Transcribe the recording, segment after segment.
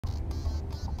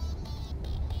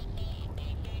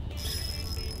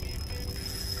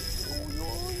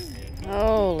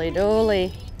Holy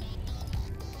dooly.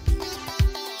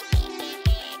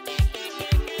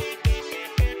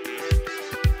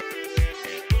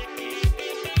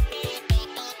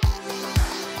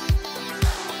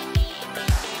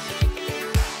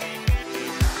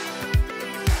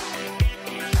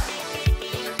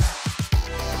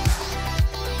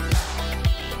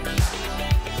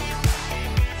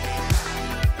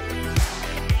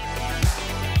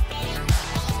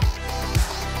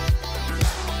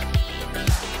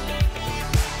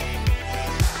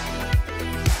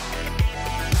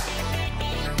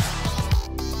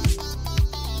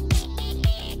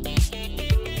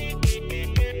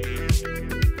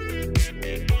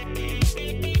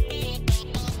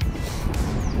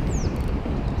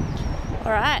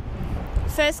 All right,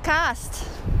 first cast.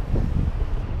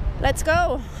 Let's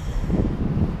go.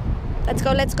 Let's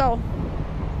go, let's go.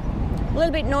 A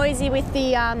little bit noisy with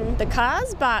the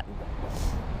cars, but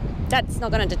that's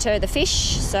not going to deter the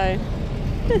fish, so. A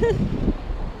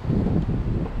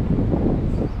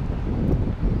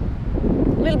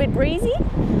little bit breezy,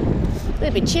 a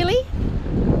little bit chilly.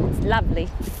 It's lovely.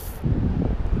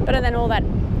 Better than all that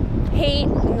heat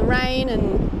and the rain,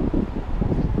 and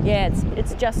yeah,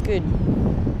 it's just good.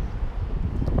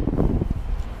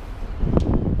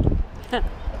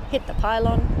 Hit the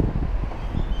pylon.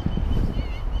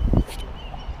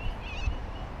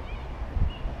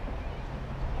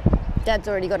 Dad's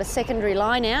already got a secondary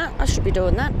line out. I should be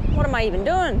doing that. What am I even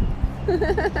doing?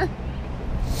 Alright,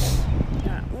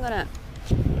 I'm gonna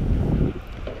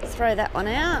throw that one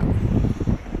out.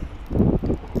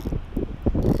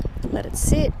 Let it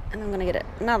sit, and I'm gonna get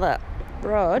another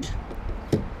rod.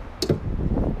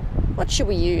 What should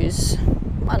we use?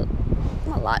 My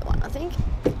light one, I think.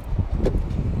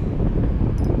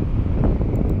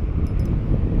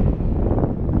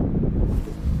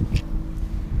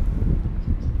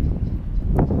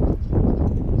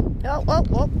 Oh, whoa,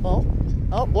 whoa, whoa.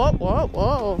 Oh, whoa, whoa,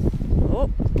 whoa. Oh.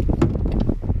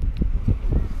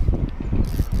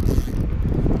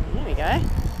 There we go.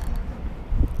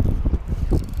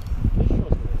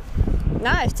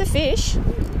 No, it's a fish.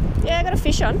 Yeah, I got a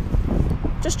fish on.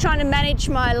 Just trying to manage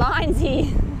my lines here.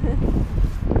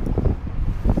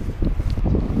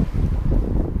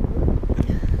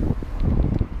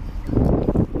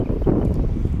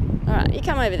 Alright, you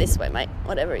come over this way, mate,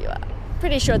 whatever you are.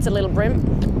 Pretty sure it's a little bream.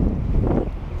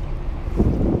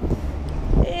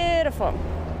 Beautiful.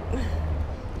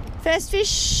 First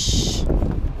fish.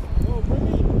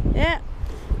 Yeah.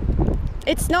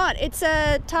 It's not, it's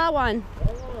a tar one.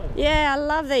 Yeah, I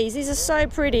love these. These are so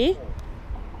pretty.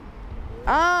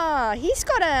 Ah, he's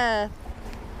got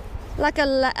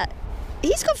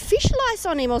he's got fish lice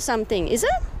on him or something, is it?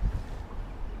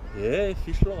 Yeah,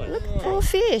 fish lice. Look, poor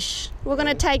fish. We're going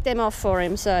to take them off for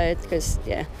him, so, because,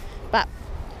 yeah. But,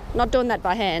 not doing that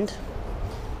by hand.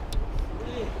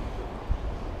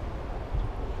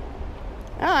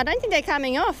 Oh, I don't think they're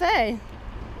coming off, eh?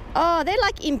 Oh, they're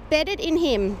like embedded in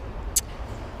him.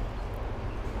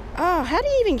 Oh, how do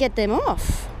you even get them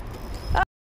off?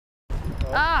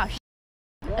 Oh,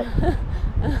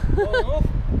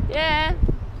 yeah.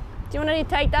 Do you want to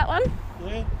take that one?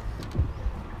 Yeah.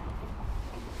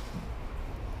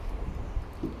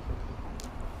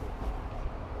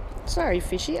 Sorry,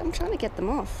 fishy. I'm trying to get them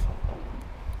off.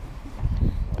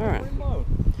 All right.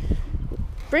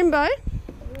 Brimbo.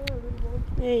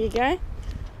 There you go.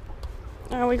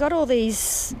 Oh, we got all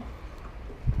these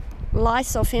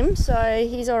lice off him, so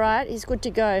he's all right. He's good to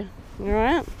go. All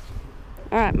right.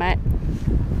 All right, mate.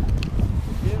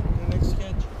 Yeah, the next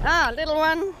catch. Ah, little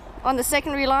one on the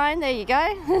secondary line. There you go.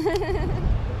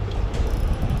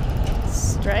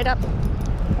 Straight up.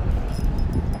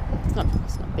 It's not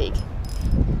big.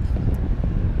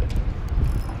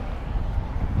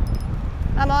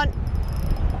 Come on.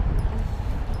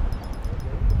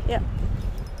 Yep.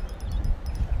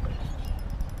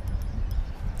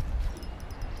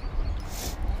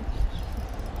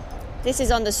 This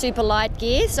is on the super light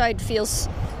gear, so it feels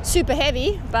super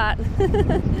heavy, but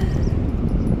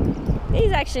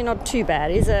he's actually not too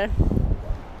bad.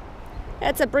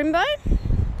 That's a brimbo.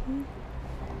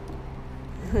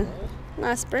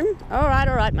 Nice brim. All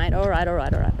right, mate. All right.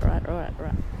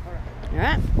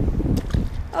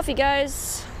 Off he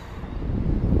goes.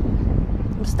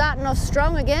 I'm starting off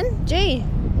strong again. Gee.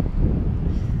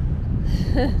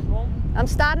 I'm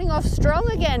starting off strong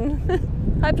again.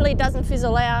 Hopefully it doesn't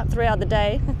fizzle out throughout the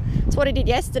day. That's what he did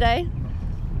yesterday.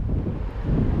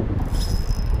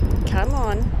 Come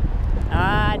on.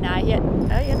 Ah, no, yeah.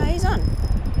 Oh, you know, he's on.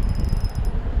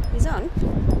 He's on.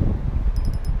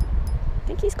 I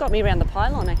think he's got me around the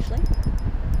pylon, actually.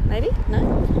 Maybe?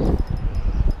 No?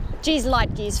 Geez,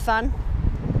 light gear's fun.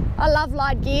 I love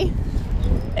light gear.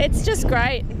 It's just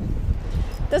great.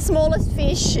 The smallest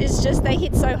fish is just, they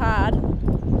hit so hard.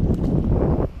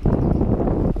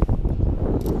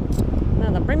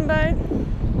 Another brimbo.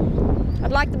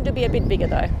 I'd like them to be a bit bigger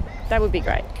though. That would be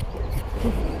great.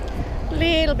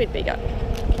 Little bit bigger.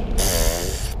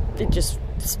 It just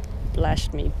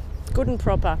splashed me. Good and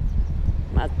proper.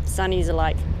 My sunnies are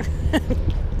like.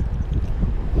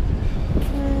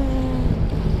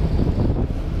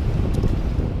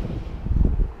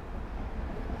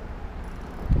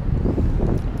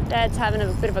 Dad's having a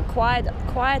bit of a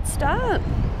quiet start.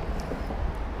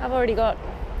 I've already got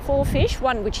 4 fish,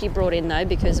 one which he brought in though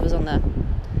because it was on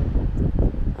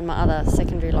my other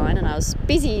secondary line, and I was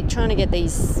busy trying to get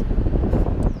these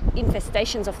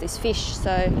infestations off this fish,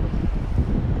 so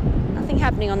nothing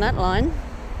happening on that line.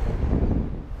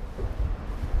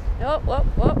 Oh, whoa,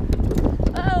 whoa.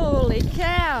 Holy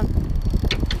cow.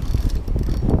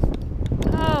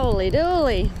 Holy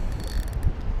dooly.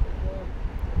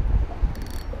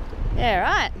 Yeah,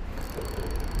 right.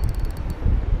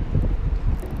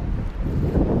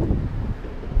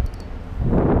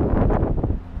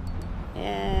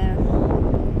 Yeah.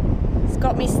 It's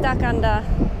got me stuck under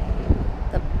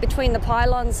between the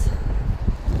pylons.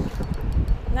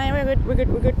 No, we're good, we're good,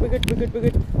 we're good, we're good, we're good, we're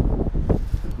good.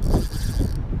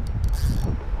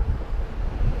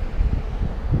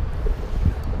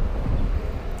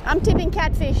 I'm tipping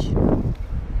catfish.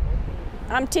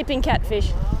 I'm tipping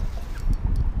catfish.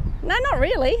 No, not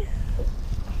really.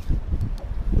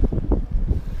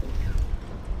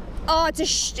 Oh, it's a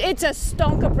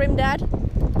stonker brim, Dad.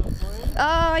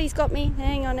 Oh, he's got me.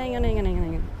 Hang on.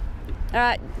 All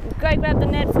right, go grab the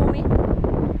net for me.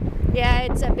 Yeah,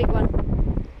 it's a big one.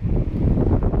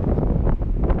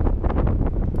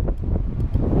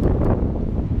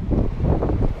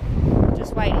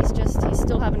 Just wait, he's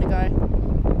still having a go.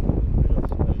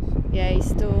 Yeah, he's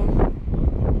still...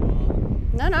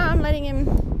 No, I'm letting him...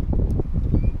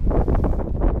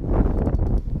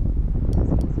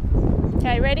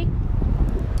 Okay, ready?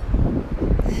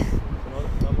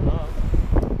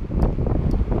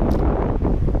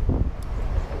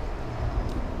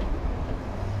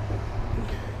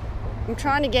 I'm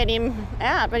trying to get him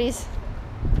out, but he's...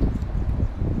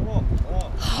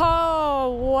 Oh,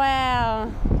 wow.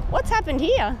 What's happened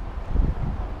here?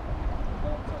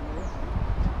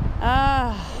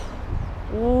 Ah.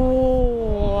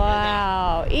 Oh,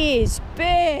 wow. He's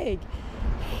big.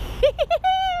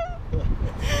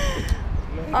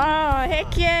 Oh,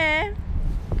 heck yeah.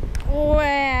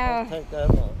 Wow. Take that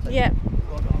one. Yep.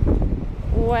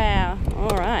 Wow.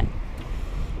 All right.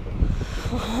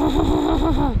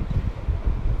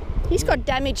 He's got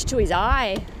damage to his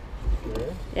eye.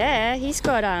 Yeah, he's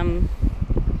got a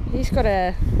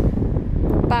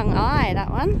bung eye,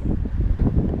 that one.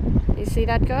 You see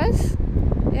that, guys?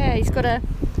 Yeah, he's got a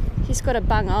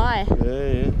bung eye.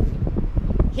 Yeah.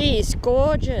 He is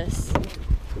gorgeous.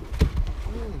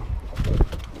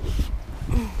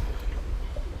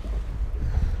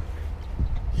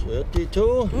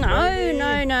 32. No.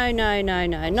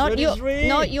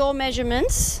 Not your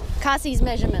measurements. Cassie's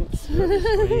measurements.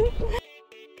 You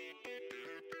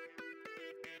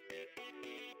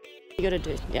gotta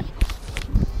do, yeah.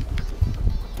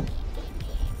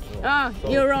 Ah, oh,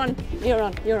 you're on.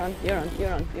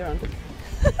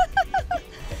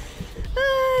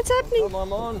 Ah, it's happening.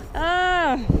 I'm on.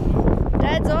 Ah,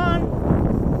 Dad's on.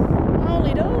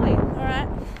 Holy dolly. All right.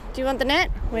 Do you want the net?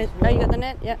 Where, oh, you got the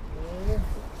net? Yeah.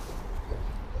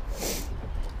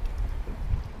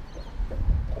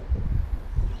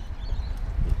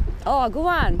 Oh, good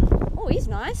one. Oh, he's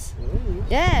nice.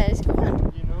 Yeah, he's a good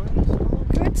one.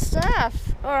 Good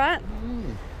stuff. All right.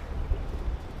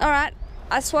 All right.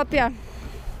 I swap you.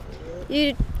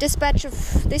 You dispatch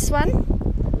of this one.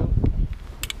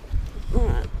 All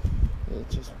right.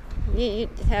 You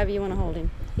however you want to hold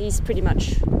him. He's pretty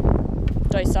much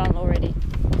docile already.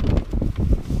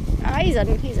 Ah, he's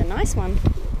a nice one.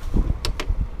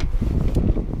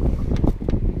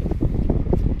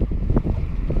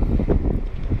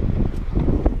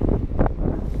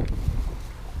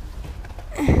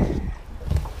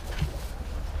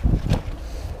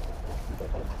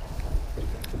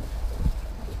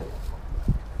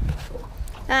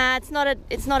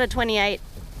 It's not a 28.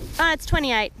 Oh, it's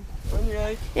 28.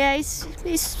 28. Yeah,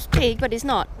 he's big, but he's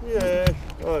not. Yeah.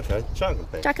 Okay. Chuck him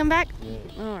back. Chuck him back? Yeah.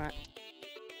 All right.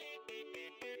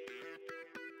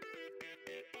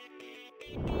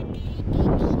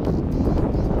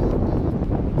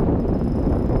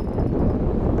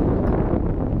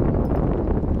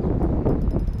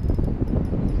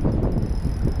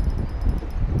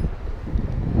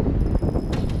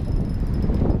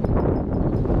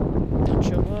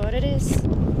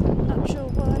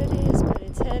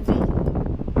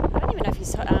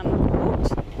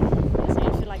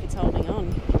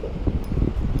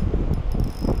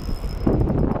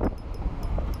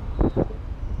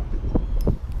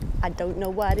 I don't know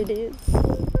what it is.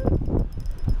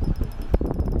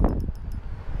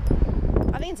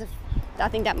 I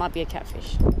think that might be a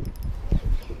catfish.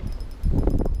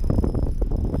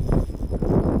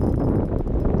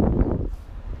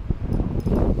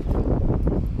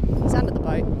 He's under the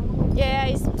boat. Yeah,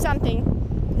 he's something.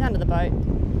 He's under the boat.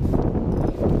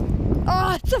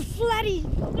 Oh, it's a flatty.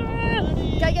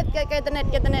 Go get the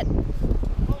net, get the net.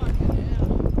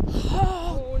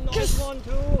 Oh, nice one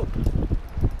too.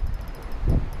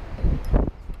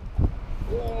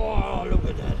 Oh, look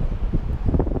at that.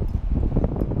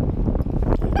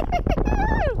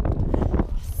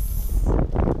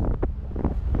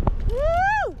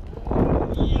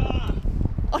 Yeah.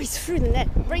 Oh, he's through the net.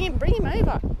 Bring him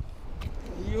over.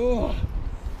 Yeah.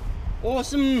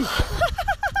 Awesome.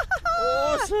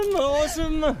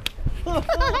 Awesome.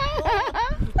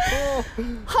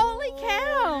 Holy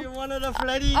cow! You wanted a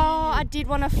flatty. Oh, I did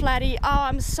want a flatty. Oh,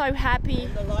 I'm so happy.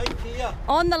 On the light gear.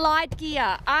 On the light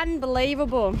gear.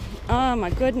 Unbelievable. Oh my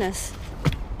goodness.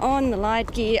 On the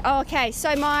light gear. Oh, okay,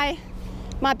 so my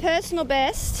personal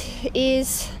best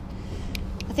is,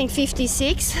 I think,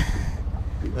 56.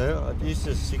 Yeah, this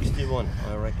is 61,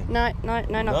 I reckon. No, not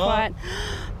quite.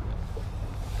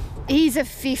 He's a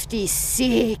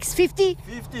 56. 50?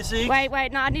 56.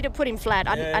 Wait, no, I need to put him flat.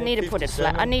 I need to put it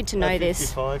flat. I need to know this.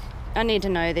 55. I need to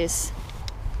know this.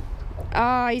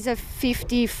 Oh, he's a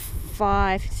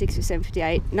 55, 67,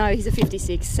 58. No, he's a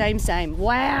 56. Same.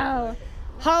 Wow.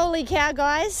 Holy cow,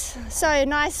 guys. So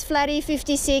nice flatty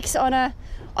 56 on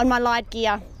my light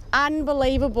gear.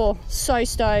 Unbelievable. So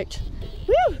stoked.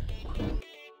 Woo!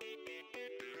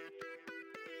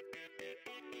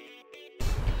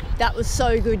 That was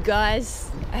so good,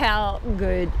 guys. How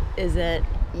good is it?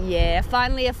 Yeah,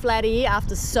 finally a flatty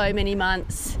after so many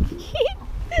months.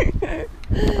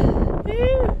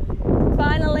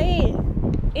 Finally,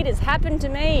 it has happened to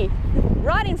me,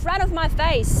 right in front of my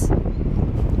face.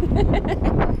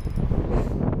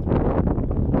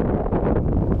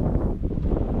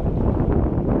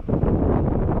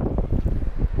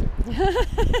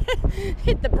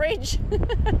 Hit the bridge.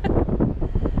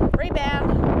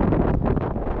 Rebound.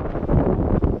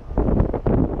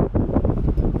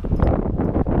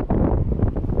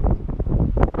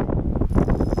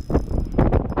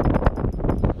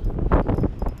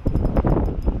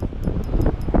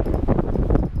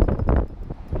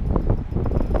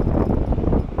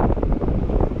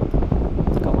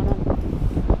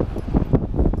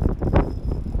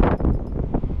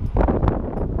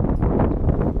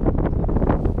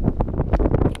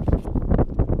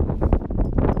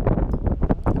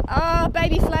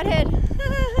 Baby flathead.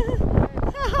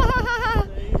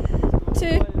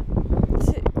 Two.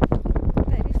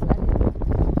 Baby flathead.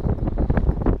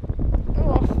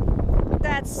 Oh,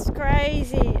 that's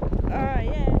crazy. Oh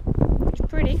yeah, it's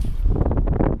pretty.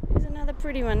 There's another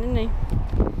pretty one, isn't he?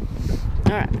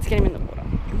 All right, let's get him in the water.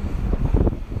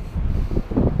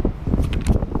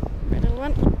 Red little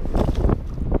one.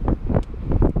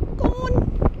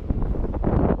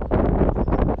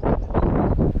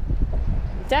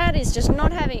 Dad is just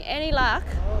not having any luck.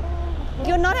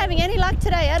 You're not having any luck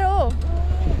today at all.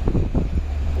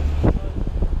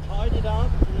 Tied it up,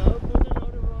 put a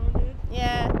knot around it.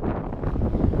 Yeah.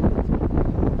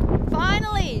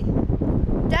 Finally!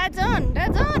 Dad's on!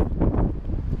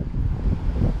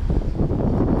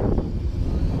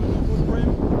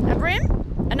 A bream?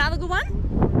 Another good one?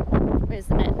 Where's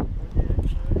the net?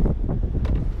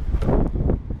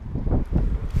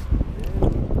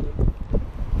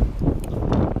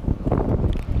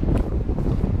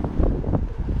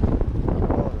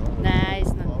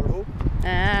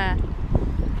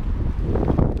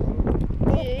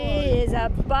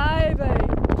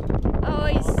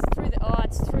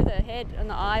 On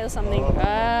the eye or something.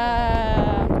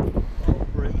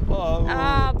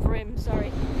 Bream,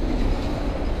 sorry.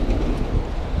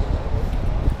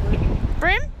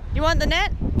 Bream, you want the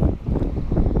net?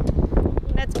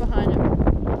 Net's behind him.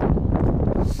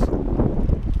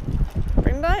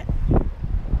 Bream boat?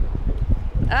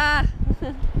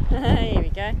 Here we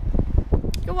go.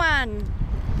 Good one.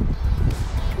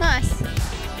 Nice.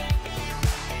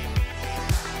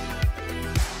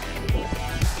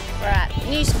 Right,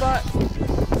 new spot.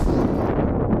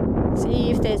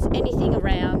 See if there's anything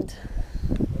around.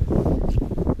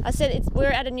 I said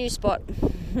we're at a new spot.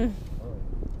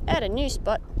 At a new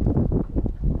spot.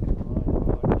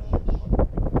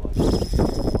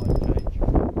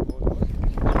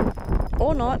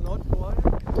 Or not.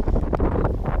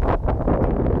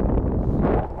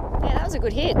 Yeah, that was a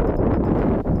good hit.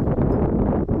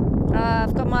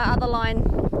 I've got my other line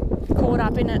caught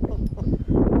up in it.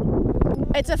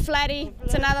 It's a flatty.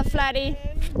 It's another flatty.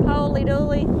 Holy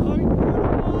dooly.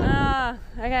 Ah,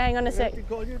 okay, hang on a sec. To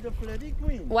call you the flathead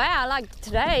queen. Wow, like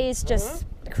today is just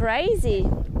crazy.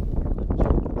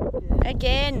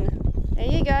 Again. There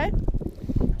you go.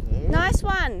 Nice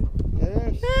one.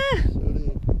 Yes. Ah.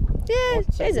 Yeah,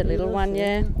 there's a little one,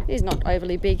 yeah. He's not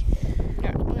overly big.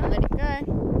 Alright, I'm gonna let him go.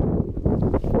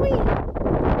 Whee!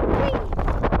 Whee!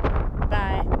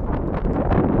 Bye.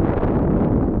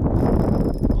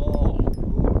 Oh,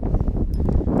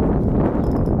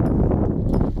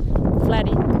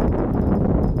 Flatty.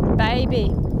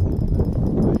 Baby.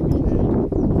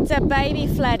 It's a baby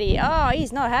flatty. Oh,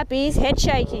 he's not happy. He's head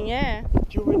shaking, yeah.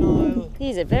 juvenile.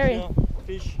 He's a very...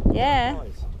 Fish. Yeah.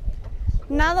 Nice.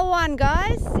 Another one,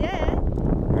 guys. Yeah.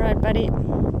 Alright, buddy. I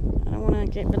don't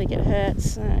want to really get hurt,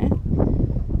 so...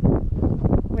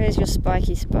 Where's your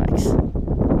spiky spikes?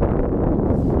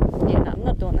 Yeah, no, I'm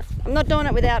not doing it. I'm not doing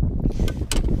it without...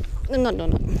 I'm not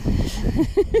doing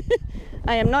it.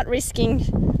 I am not risking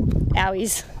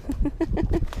owies.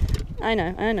 I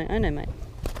know, mate.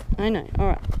 I know.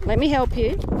 Alright, let me help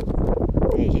you.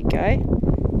 There you go.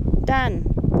 Done.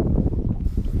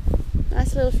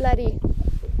 Nice little flatty.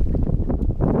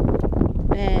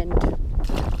 And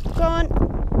gone.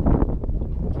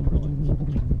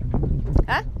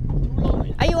 Huh?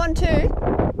 Are you on two?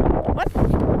 What?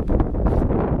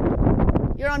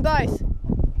 You're on both?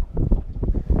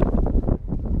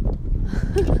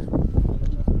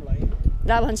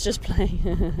 That one's just playing.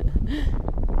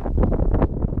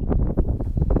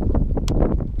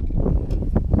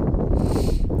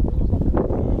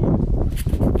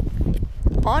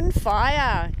 On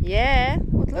fire, yeah.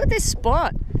 Look at this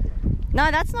spot.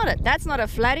 No, that's not it. That's not a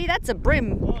flatty. That's a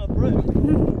bream. Oh, a bream.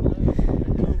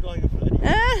 Looks like a flatty.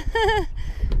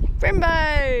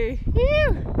 Brimbo.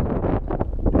 Ew.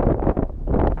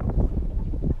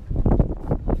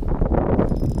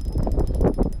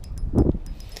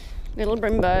 Little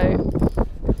brimbo.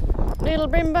 Little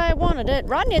brimbo wanted it.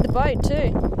 Right near the boat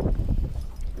too.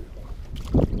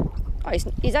 Oh,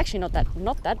 he's actually not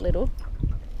that little.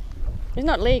 He's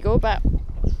not legal, but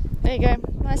there you go.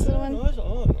 Nice little one. Nice.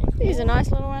 Oh, nice. He's a nice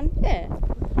little one. Yeah.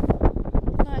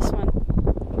 Nice one.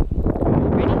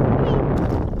 Ready?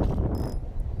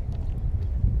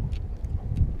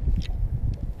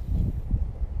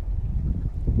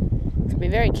 Whee! Be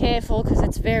very careful because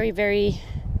it's very, very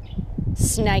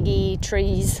snaggy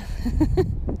trees.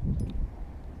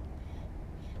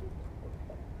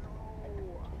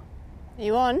 Are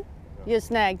you on? You're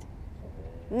snagged.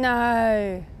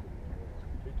 No.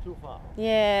 Too far.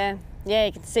 Yeah,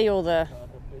 you can see all the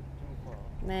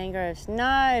mangroves.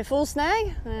 No, full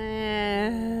snag?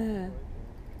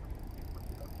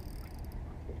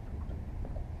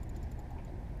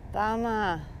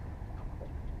 Bummer.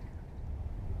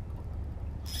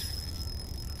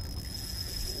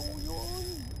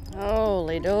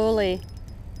 Holy dooly.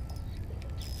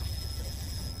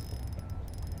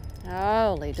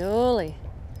 Holy dooly.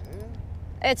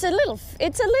 It's a little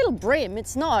bream.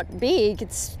 It's not big.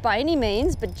 It's by any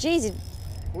means, but geez,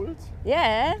 Mullet?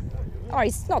 yeah. Oh,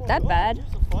 he's not that bad.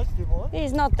 He's a feisty one.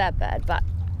 He's not that bad, but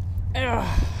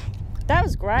that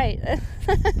was great.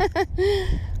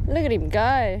 Look at him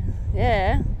go.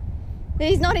 Yeah.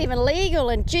 He's not even legal,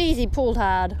 and geez, he pulled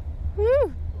hard.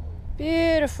 Woo.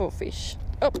 Beautiful fish.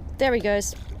 Oh, there he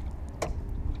goes.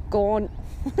 Gone.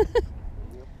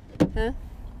 Huh?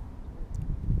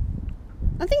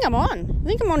 I think I'm on. I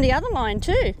think I'm on the other line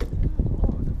too.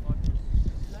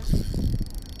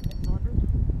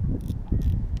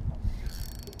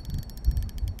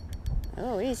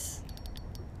 Oh, he's...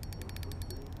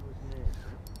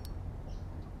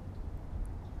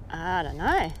 I don't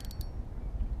know.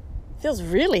 Feels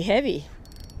really heavy.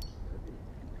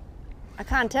 I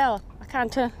can't tell. I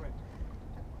don't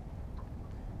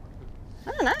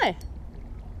know. I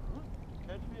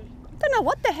don't know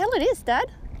what the hell it is, Dad.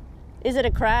 Is it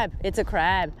a crab? It's a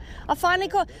crab. I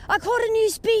caught a new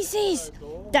species.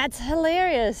 That's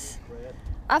hilarious.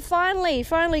 I finally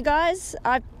guys,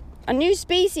 a new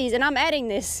species, and I'm adding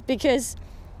this because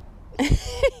he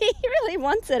really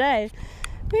wants it, eh?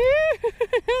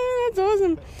 That's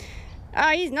awesome. Oh,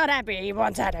 he's not happy. He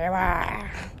wants it.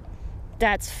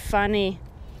 That's funny.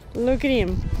 Look at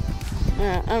him.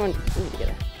 I need to get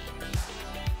it.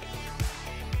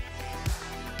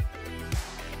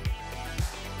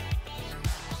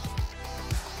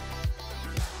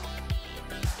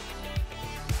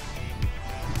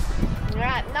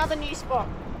 Alright, another new spot.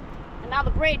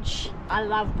 Another bridge. I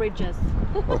love bridges.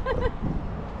 Not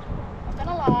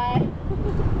gonna lie.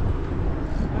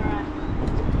 Alright.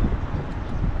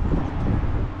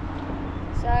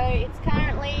 So it's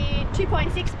currently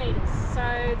 2.6 meters. So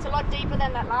it's a lot deeper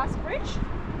than that last bridge.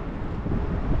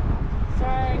 So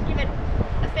give it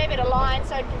a fair bit of line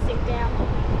so it can sink down.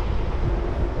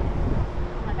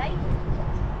 My bait.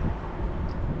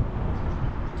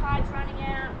 Tide's running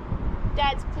out.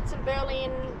 Dad's put some burley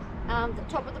in the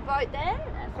top of the boat there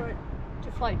for it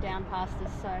to float down past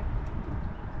us. So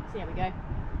there we go.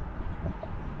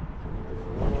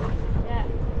 Yeah.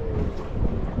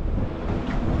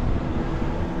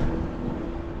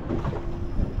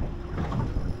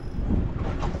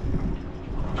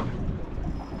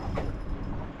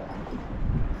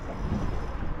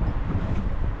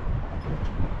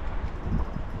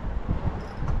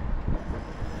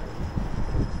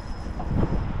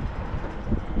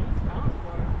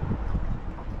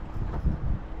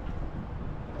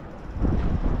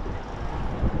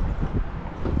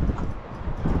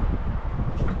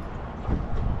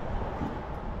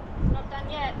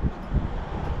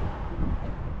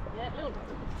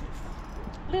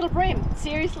 Little bream,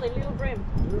 seriously, little bream.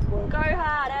 Go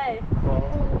hard, eh?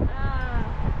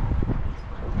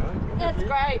 That's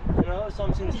great. You know,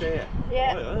 something's there.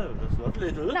 Yeah. Oh, yeah, that's not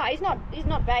little. No, he's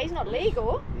not bad, he's not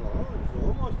legal. No, it's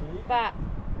almost legal. But,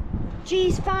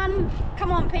 geez, fun.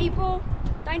 Come on, people.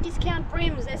 Don't discount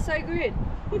brims, they're so good.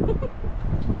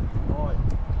 Right.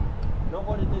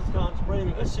 Nobody discounts bream.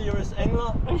 A serious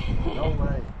angler? No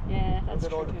way. Yeah, that's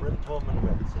Look at all the true. bream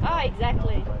tournaments. Oh,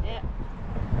 exactly. No way. Yeah.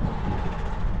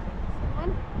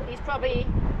 He's probably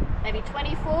maybe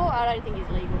 24. I don't think he's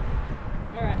legal.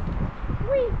 All right.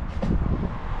 Whee.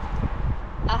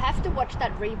 I'll have to watch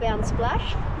that rebound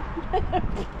splash.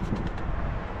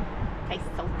 Tastes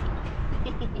salty.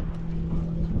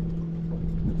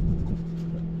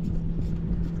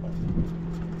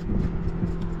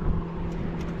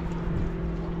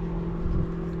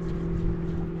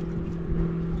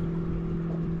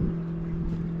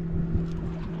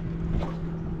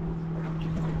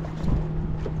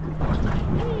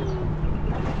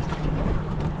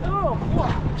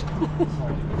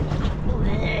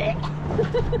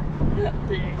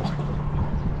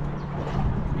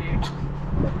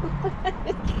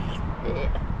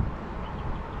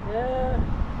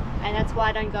 And that's why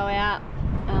I don't go out.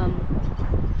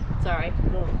 Sorry.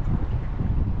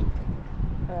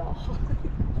 Oh.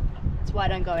 That's why I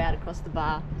don't go out across the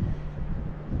bar.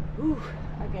 Ooh,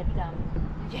 I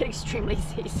get extremely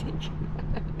seasick.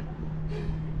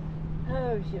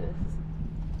 Oh shit.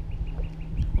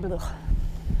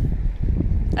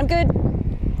 I'm good.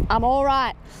 I'm all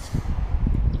right.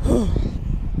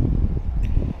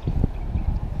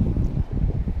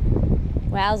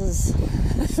 Wowzers.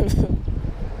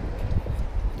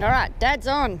 All right, Dad's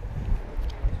on.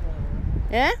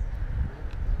 Yeah?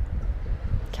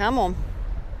 Come on.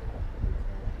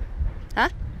 Huh?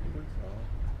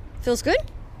 Feels good?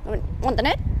 Want the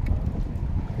net?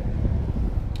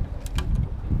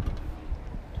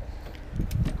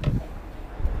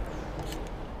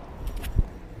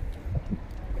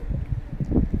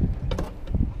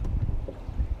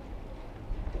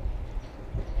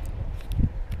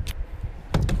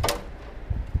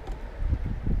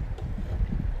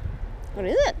 What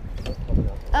is it?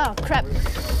 Oh crap.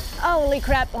 Holy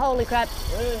crap, holy crap.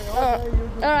 Oh.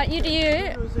 Alright, you do you,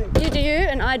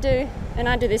 and I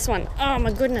do this one. Oh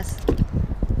my goodness.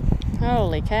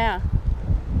 Holy cow.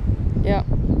 Yep.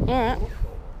 Alright.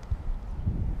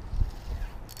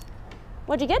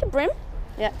 What'd you get, a bream?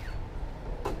 Yeah.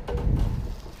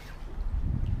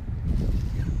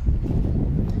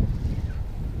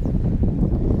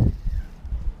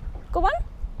 Good one?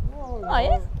 Oh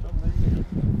yeah?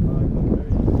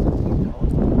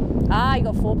 Ah, you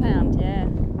got 4 pound, yeah.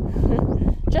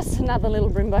 Just another little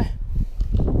brimbo.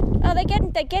 Oh, they're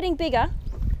getting bigger,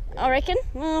 I reckon.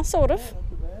 Well, sort of.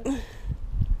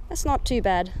 That's not too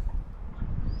bad.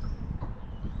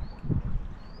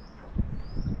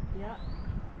 Yeah.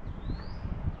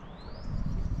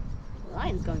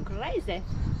 Line's going crazy.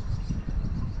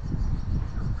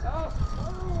 Oh,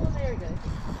 there he goes.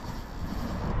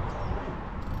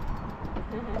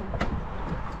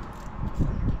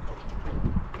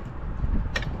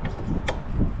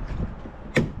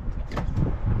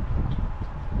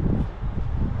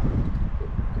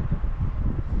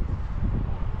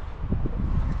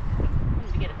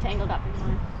 Tangled up in my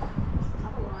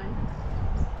other line.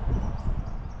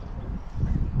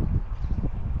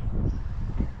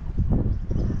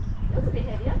 That's a bit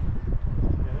heavier.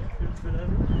 Yeah, feels a bit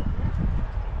heavy.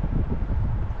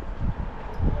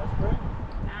 That's great.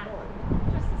 Nah,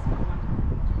 just a small one.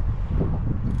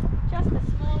 Just a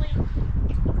smallie.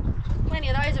 Plenty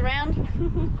of those around.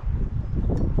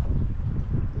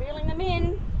 Reeling them in.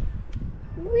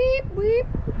 Weep, weep.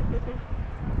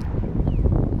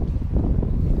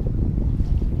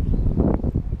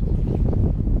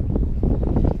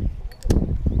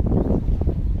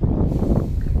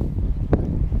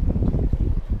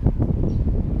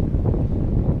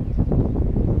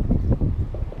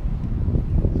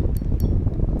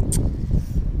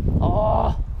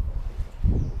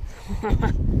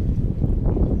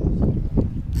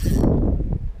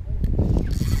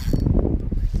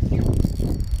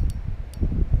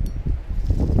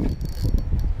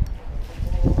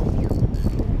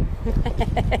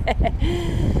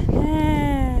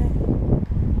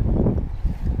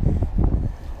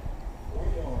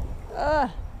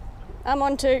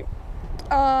 come on too.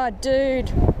 Oh,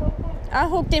 dude. I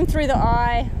hooked him through the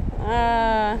eye.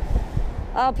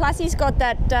 Oh, plus he's got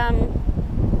that,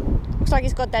 looks like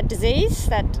he's got that disease.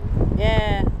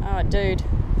 Yeah. Oh, dude.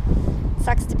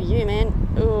 Sucks to be you,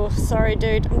 man. Oh, sorry,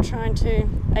 dude. I'm trying to...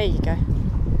 There you go.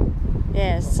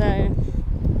 Yeah, so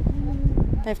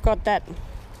they've got that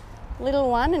little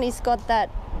one and he's got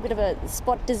that bit of a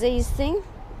spot disease thing.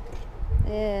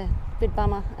 Yeah, bit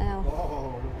bummer.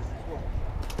 Ow.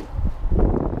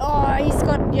 Oh, he's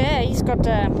got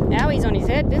owies on his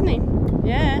head, doesn't he?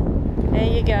 Yeah. There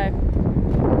you go.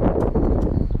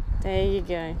 There you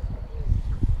go.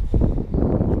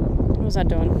 What was I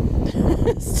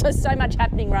doing? so much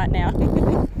happening right now.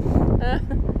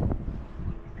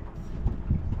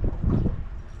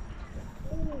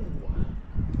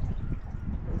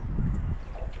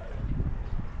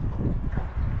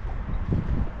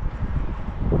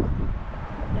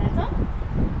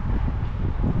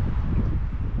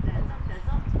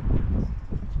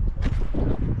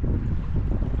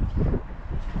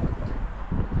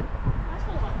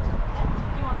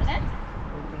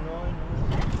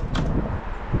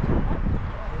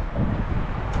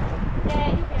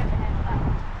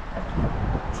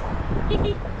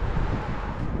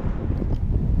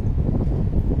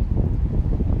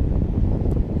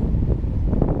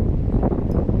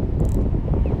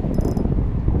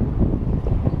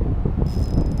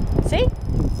 See?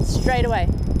 Straight away.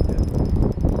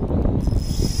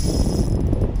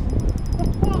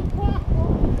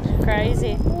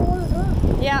 Crazy.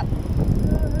 Yep.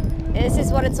 This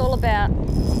is what it's all about.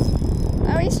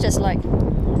 Oh, he's just like...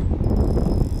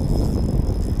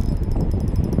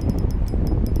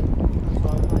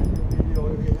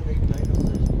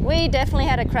 We definitely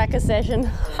had a cracker session.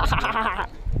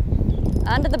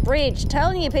 Under the bridge.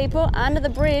 Telling you people, under the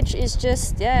bridge is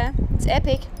just, yeah, it's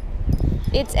epic.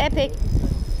 It's epic.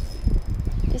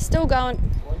 He's still going.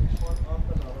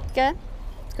 Okay?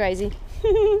 Crazy.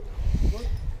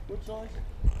 What size?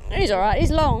 He's alright.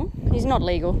 He's long. He's not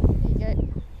legal. There you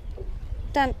go.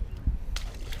 Done.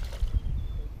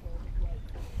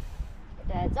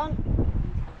 Dad's on.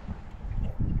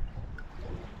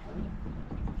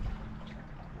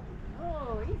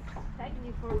 Oh, he's taking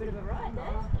you for a bit of a ride,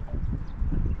 Dad.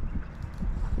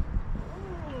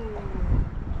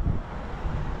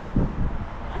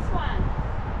 Nice one.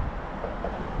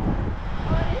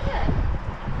 What is it?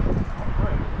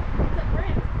 It's a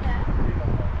bream, yeah.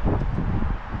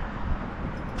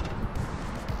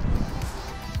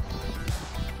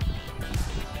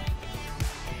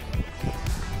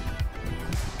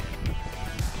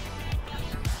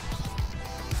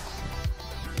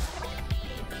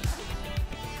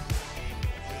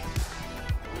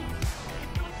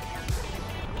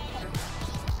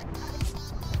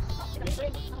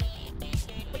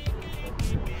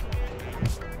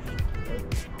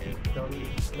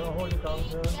 No, hold it down,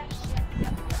 sir.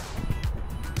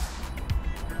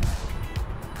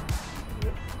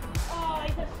 Oh,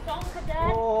 he's a stonker,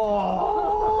 Dad.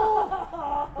 Oh!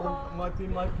 That might be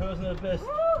my personal best.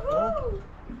 Huh?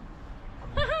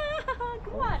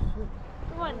 Come on.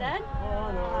 Come on, Dad.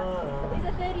 Oh, no. He's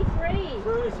a 33.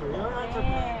 33, yeah, that's okay.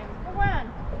 Yeah. Come on.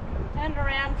 Turn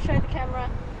around, show the camera.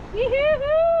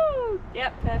 Yoo-hoo!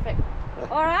 Yep, perfect.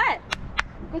 All right.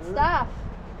 Good stuff.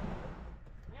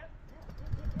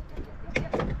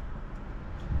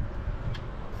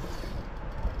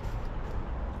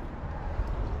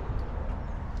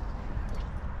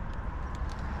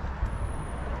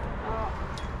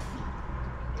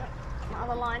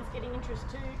 Other line's getting interest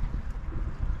too.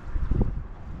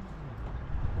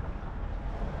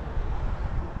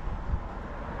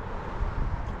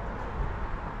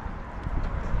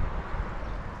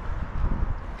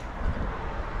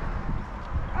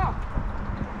 Oh,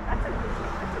 that's a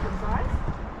good size.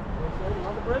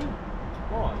 Another bream?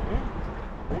 Oh, yeah.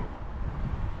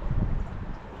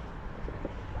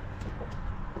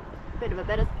 Bit of a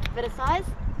better size.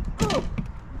 Ooh.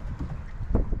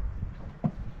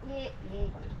 Yeah.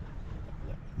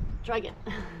 Try again.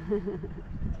 Give me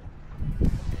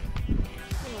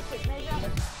a quick measure.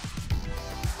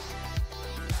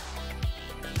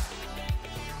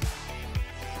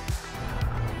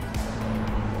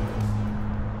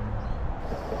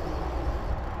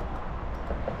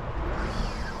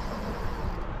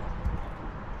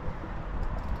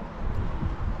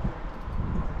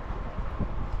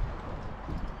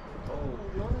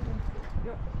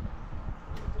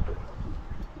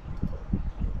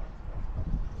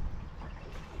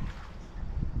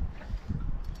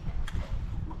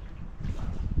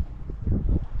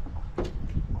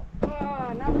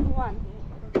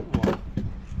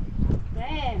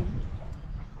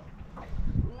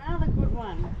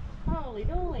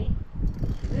 Spotty.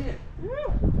 Yeah.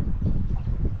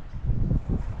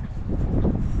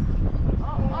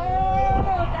 Oh,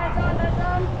 that's on, that's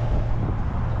on.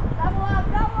 Double up,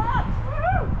 double up.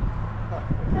 Woo!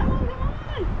 Come on, come on.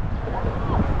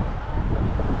 Double up.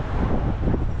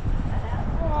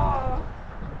 Oh.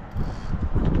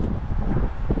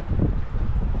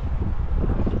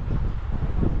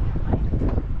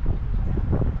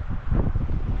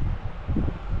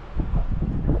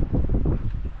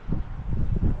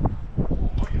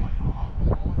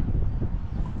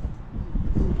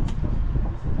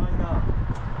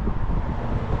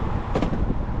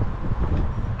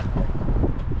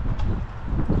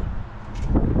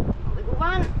 Little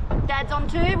one. Dad's on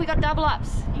 2. We got double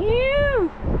ups.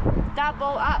 Ew.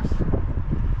 Double ups.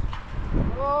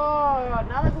 Oh,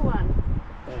 another good one.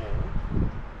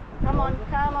 Come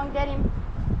on, get him.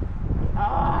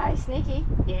 Oh, he's sneaky.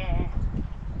 Yeah.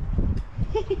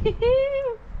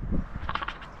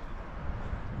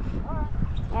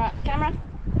 Alright, camera.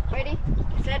 Ready,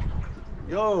 set.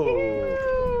 Yo!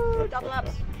 Woo, double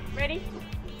ups. Ready?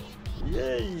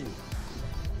 Yay!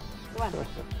 Go on.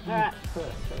 Alright.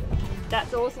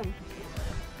 That's awesome.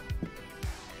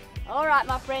 Alright,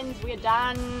 my friends, we're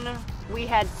done. We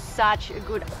had such a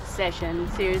good session,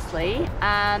 seriously.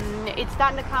 It's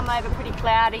starting to come over pretty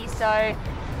cloudy, so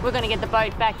we're going to get the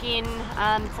boat back in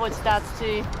before it starts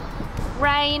to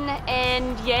rain.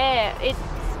 And yeah,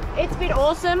 it's been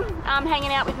awesome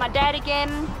hanging out with my dad again.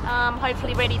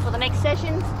 Hopefully ready for the next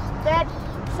session. Dad,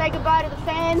 say goodbye to the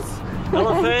fans.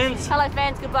 Hello fans! Hello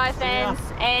fans, goodbye fans.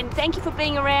 Yeah. And thank you for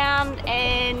being around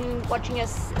and watching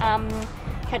us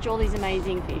catch all these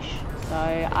amazing fish. So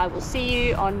I will see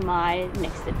you on my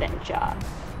next adventure.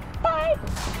 Bye!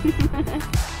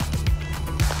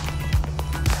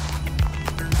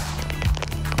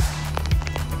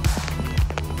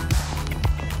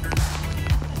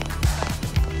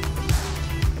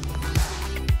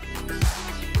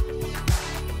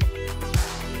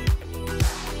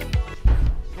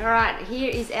 Alright, here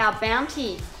is our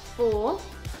bounty for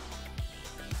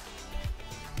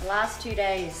the last 2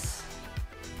 days.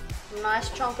 Nice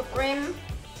chunk of bream,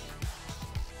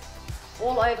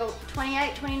 all over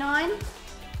 28, 29,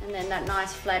 and then that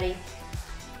nice flatty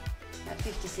at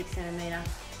 56 centimetre.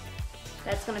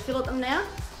 That's going to fillet them now.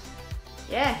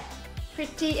 Yeah,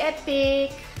 pretty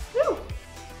epic. Woo.